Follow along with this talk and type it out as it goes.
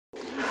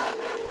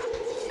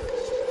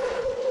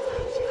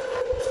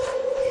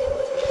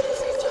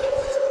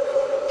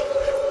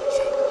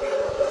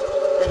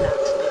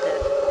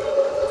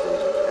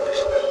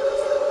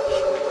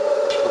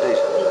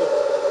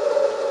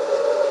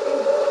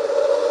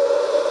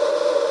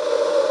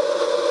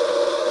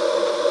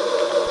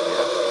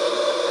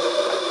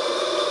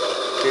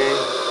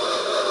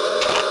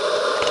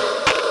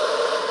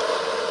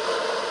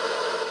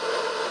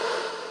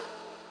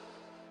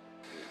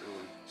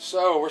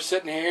So we're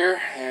sitting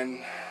here, and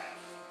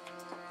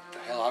the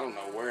hell, I don't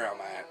know where I'm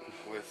at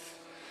with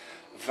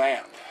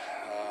Vamp,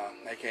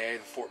 aka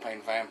the Fort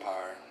Payne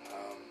Vampire.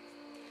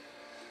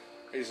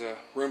 He's a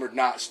rumored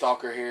night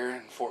stalker here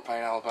in Fort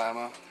Payne,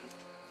 Alabama,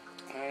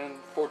 and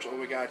fortunately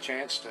we got a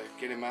chance to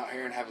get him out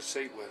here and have a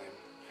seat with him.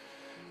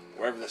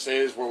 Wherever this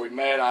is, where we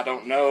met, I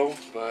don't know,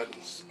 but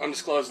it's an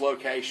undisclosed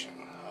location.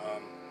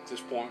 At this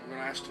point, we're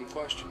going to ask him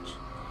questions.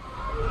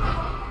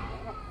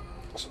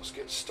 So let's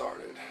get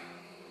started.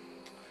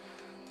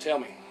 Tell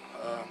me,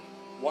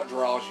 what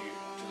draws you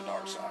to the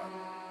dark side?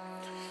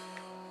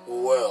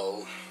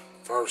 Well,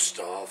 first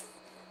off,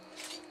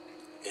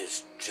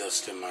 it's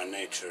just in my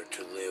nature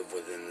to live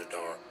within the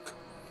dark.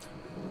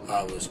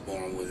 I was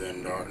born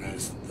within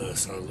darkness,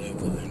 thus I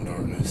live within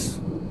darkness.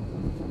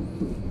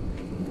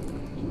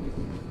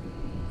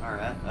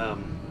 Alright,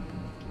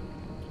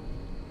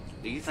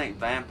 do you think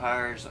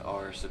vampires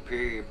are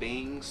superior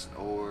beings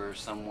or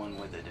someone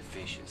with a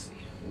deficiency?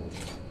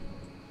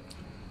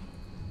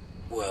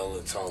 Well,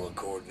 it's all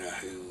according to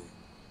who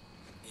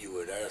you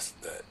would ask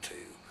that to.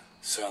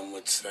 Some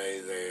would say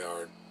they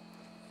are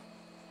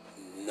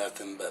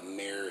nothing but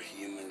mere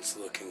humans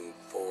looking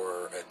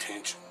for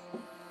attention,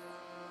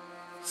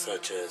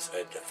 such as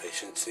a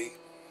deficiency.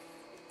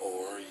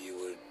 Or you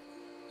would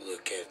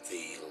look at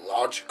the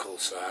logical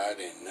side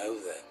and know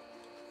that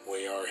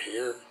we are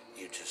here,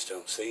 you just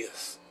don't see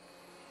us.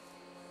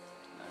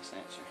 Nice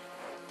answer.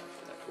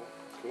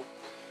 Cool.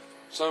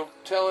 So,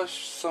 tell us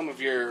some of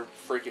your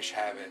freakish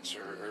habits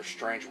or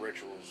strange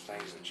rituals,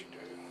 things that you do.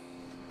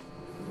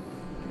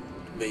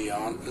 To be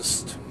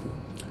honest,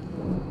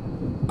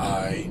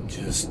 I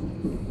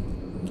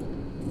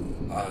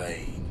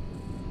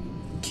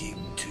keep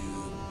to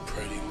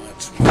pretty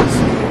much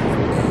myself.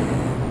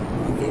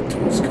 My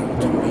victims come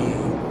to me.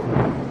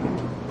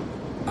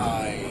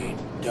 I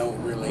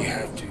don't really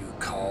have to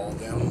call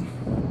them.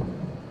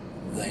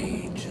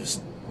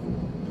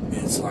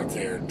 It's like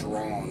they're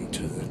drawn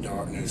to the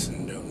darkness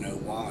and don't know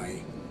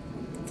why.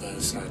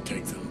 Thus, I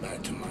take them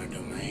back to my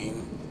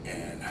domain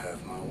and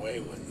have my way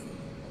with them.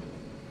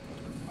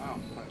 Wow,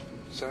 that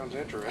sounds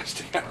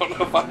interesting. I don't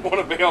know if I want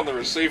to be on the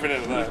receiving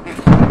end of that.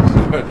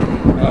 But,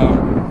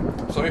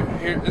 so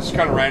here, this is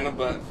kind of random,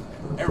 but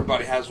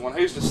everybody has one.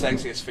 Who's the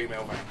sexiest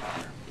female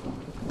vampire?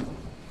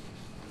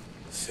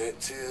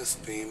 Sexiest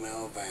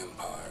female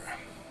vampire.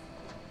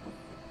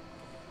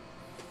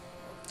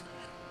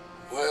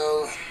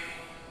 Well,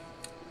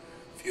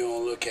 if you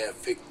want to look at a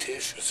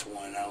fictitious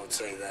one, I would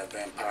say that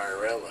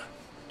Vampirella.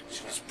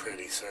 She's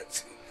pretty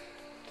sexy.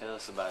 Tell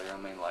us about her. I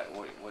mean, like,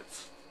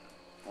 what's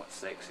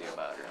sexy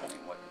about her? I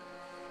mean, what?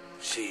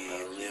 She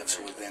lives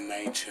within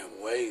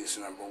ancient ways,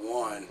 number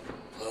one.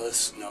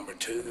 Plus, number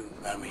two,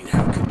 I mean,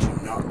 how could you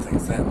not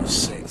think that was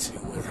sexy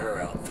with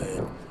her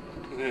outfit?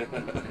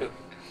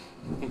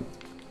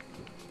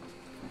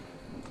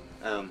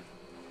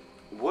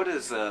 What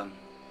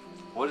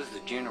is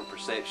the general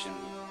perception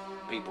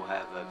people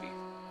have of you,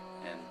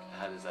 and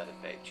how does that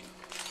affect you?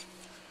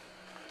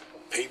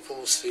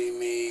 People see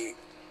me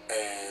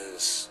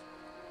as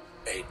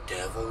a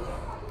devil.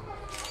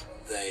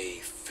 They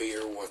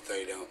fear what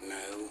they don't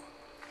know.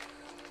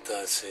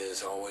 Thus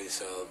is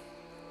always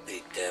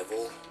the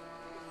devil.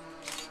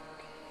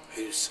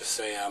 Who's to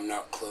say I'm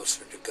not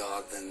closer to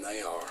God than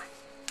they are?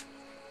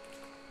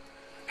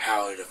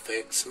 How it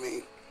affects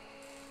me?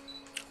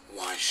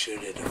 Why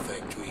should it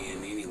affect me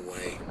in any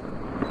way?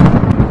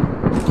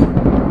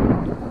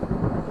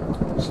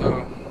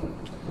 So,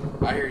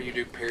 I hear you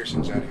do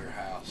piercings out of your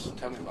house.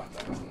 Tell me about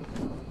that.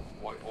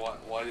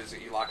 What is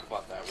it you like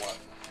about that?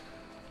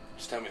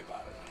 Just tell me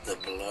about it. The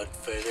blood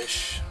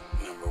fetish,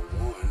 number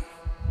one.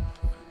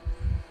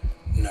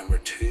 Number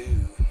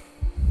two,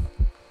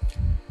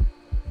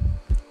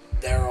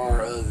 there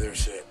are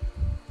others that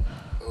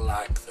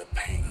like the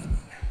pain.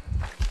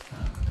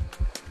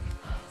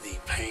 The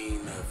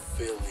pain of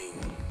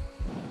feeling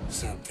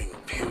something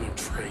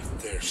penetrate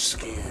their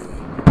skin,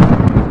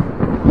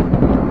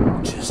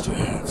 just to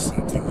have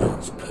something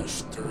else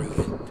pushed through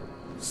it.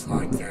 It's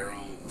like their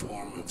own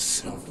form of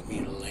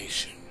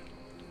self-mutilation.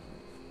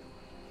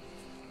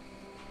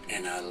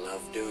 And I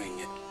love doing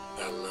it.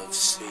 I love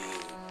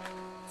seeing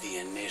the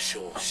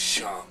initial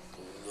shock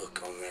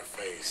look on their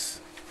face,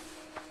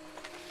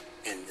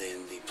 and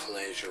then the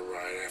pleasure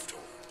right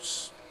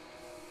afterwards.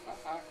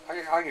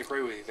 I can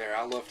agree with you there.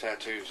 I love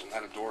tattoos, and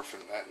that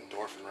endorphin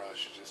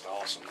rush is just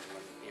awesome.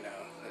 And, you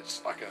know,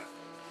 it's like a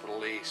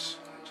release.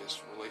 It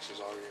just releases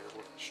all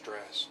your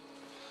stress.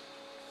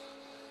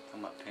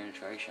 Talking about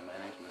penetration, man.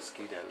 There's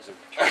mosquitoes.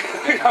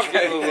 I'm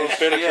getting a little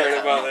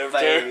penetrated by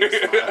them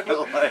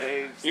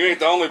too. You ain't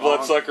the only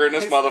bloodsucker in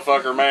this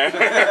motherfucker, man.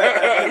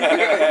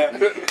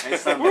 And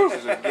some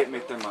bitches are getting me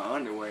through my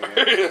underwear. Alright,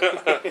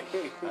 okay,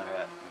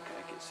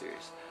 get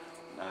serious.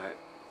 Alright.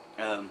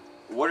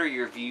 What are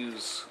your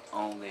views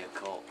on the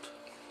occult?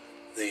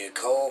 The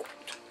occult.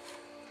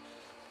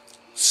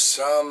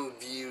 Some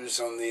views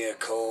on the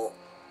occult.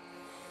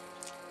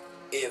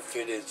 If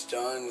it is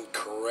done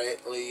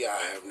correctly,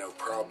 I have no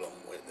problem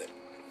with it.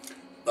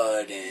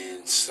 But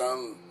in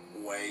some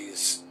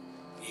ways,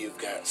 you've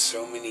got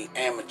so many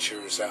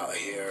amateurs out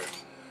here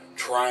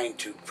trying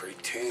to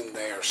pretend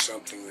they are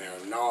something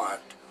they're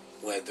not,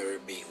 whether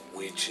it be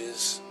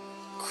witches,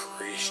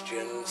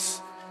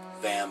 Christians,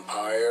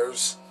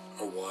 vampires,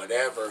 or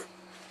whatever,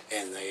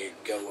 and they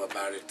go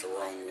about it the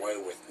wrong way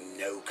with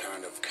no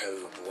kind of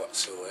code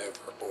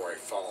whatsoever, or a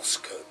false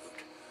code.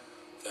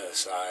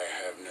 Thus, I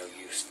have no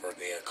use for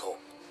the occult.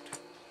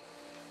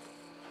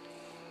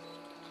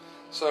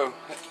 So,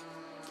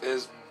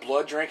 is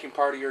blood drinking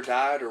part of your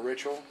diet or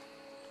ritual?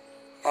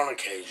 On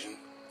occasion,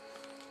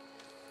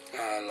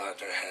 I like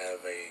to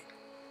have a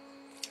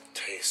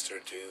taste or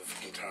two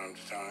from time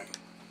to time.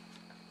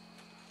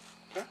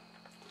 Okay.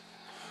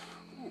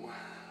 Ooh.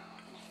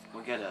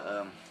 We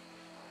gotta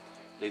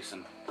do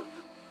some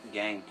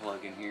game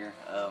plugging here.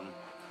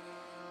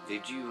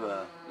 Did you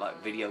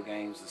like video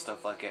games and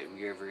stuff like that? Were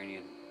you ever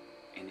into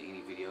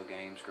any video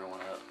games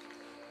growing up?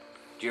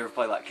 Did you ever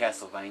play like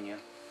Castlevania?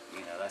 You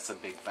know, that's a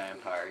big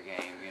vampire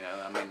game. You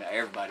know, I mean,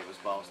 everybody was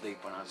balls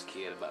deep when I was a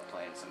kid about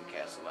playing some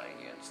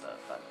Castlevania and stuff.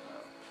 I don't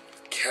know.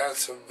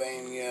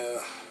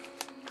 Castlevania,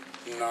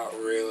 not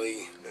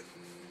really.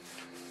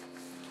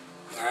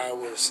 I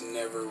was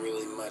never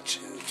really much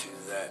into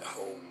that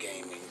whole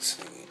gaming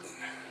scene.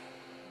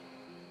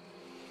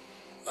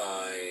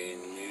 I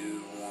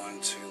knew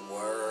ones who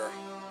were,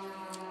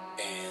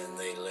 and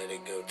they let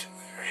it go to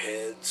their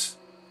heads.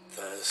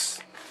 Thus,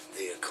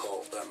 the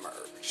occult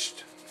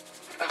emerged.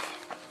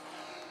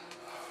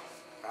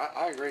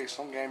 I agree.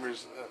 Some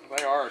gamers,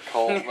 they are a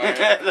cult,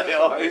 man. They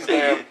are. These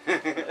damn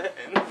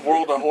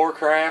World of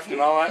Warcraft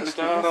and all that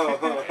stuff.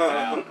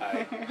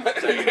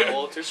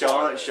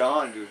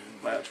 Sean, do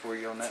vouch for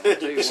you on that one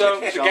too. So,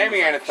 the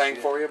gaming ain't a thing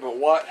for you, but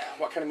what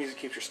kind of music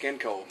keeps your skin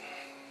cold?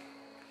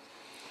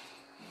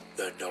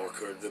 The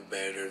darker the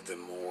better, the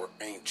more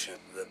ancient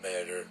the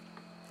better.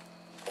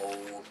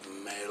 Old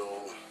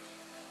metal,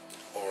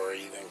 or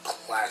even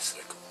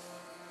classical.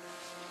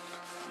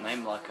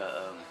 Name like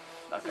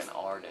an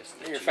artist.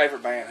 Your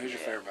favorite band? Who's your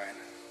favorite band?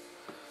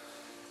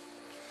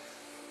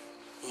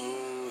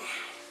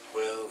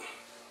 Well,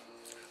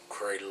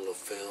 Cradle of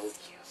Filth,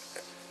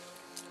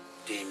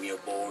 Dimmu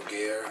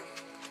Borgir,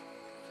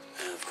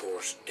 and of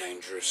course,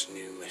 Dangerous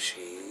New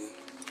Machine.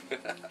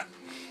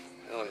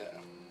 Hell yeah.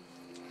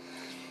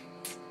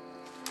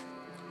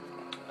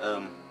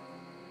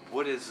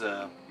 What is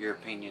your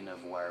opinion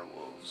of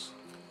werewolves?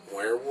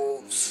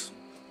 Werewolves?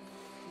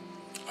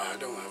 I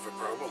don't have a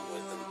problem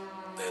with them.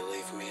 They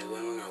leave me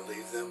alone, I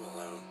leave them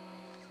alone.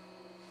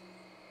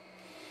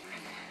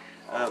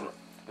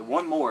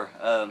 One more.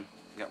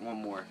 Got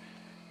one more.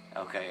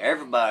 Okay,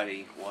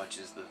 everybody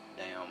watches the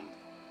damn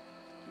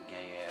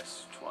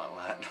gay-ass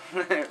Twilight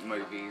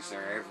movies,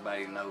 or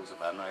everybody knows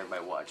about them. Not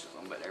everybody watches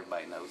them, but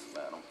everybody knows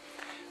about them.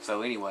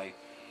 So anyway,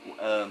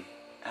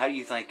 how do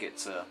you think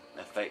it's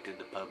affected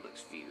the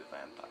public's view of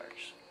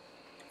vampires?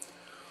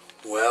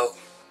 Well,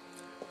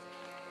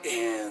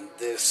 in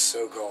this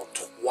so-called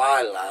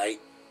Twilight,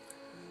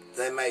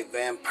 they make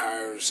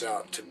vampires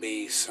out to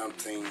be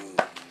something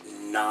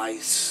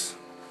nice,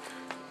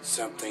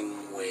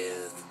 something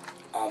with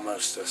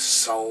almost a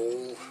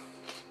soul,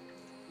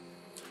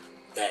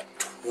 that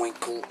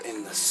twinkle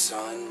in the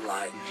sun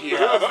like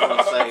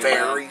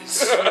fairies.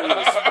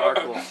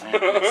 Sparkle.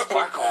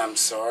 I'm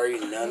sorry,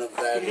 none of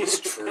that is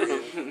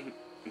true,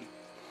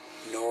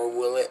 nor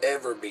will it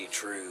ever be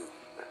true.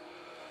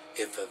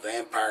 If a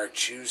vampire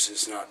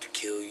chooses not to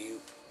kill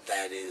you,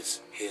 that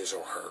is his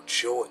or her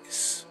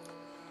choice.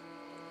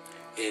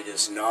 It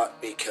is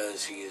not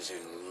because he is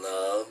in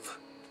love.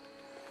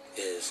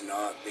 It is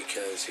not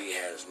because he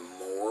has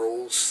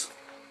morals.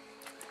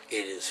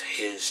 It is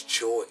his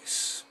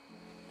choice.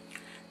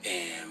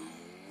 And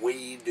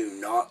we do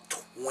not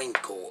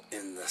twinkle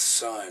in the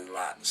sun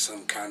like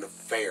some kind of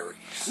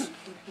fairies.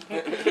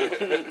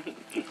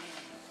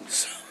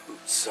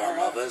 Some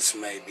of us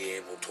may be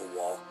able to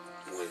walk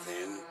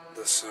within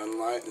the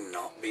sunlight and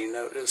not be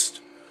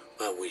noticed,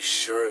 but we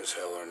sure as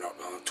hell are not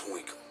going to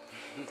twinkle.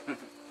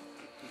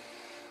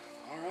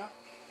 Alright.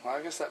 Well,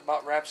 I guess that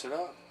about wraps it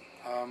up.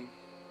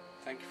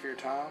 Thank you for your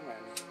time,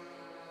 and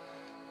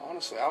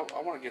honestly, I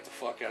want to get the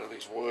fuck out of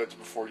these woods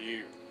before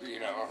you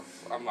know,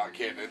 I'm not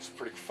kidding, it's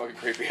pretty fucking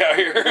creepy out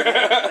here.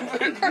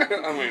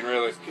 I mean,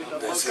 really.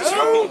 This is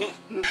home.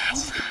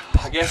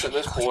 I guess at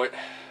this point,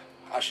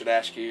 I should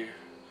ask you,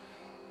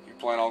 you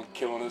plan on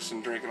killing us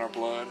and drinking our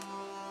blood?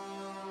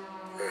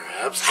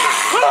 Perhaps.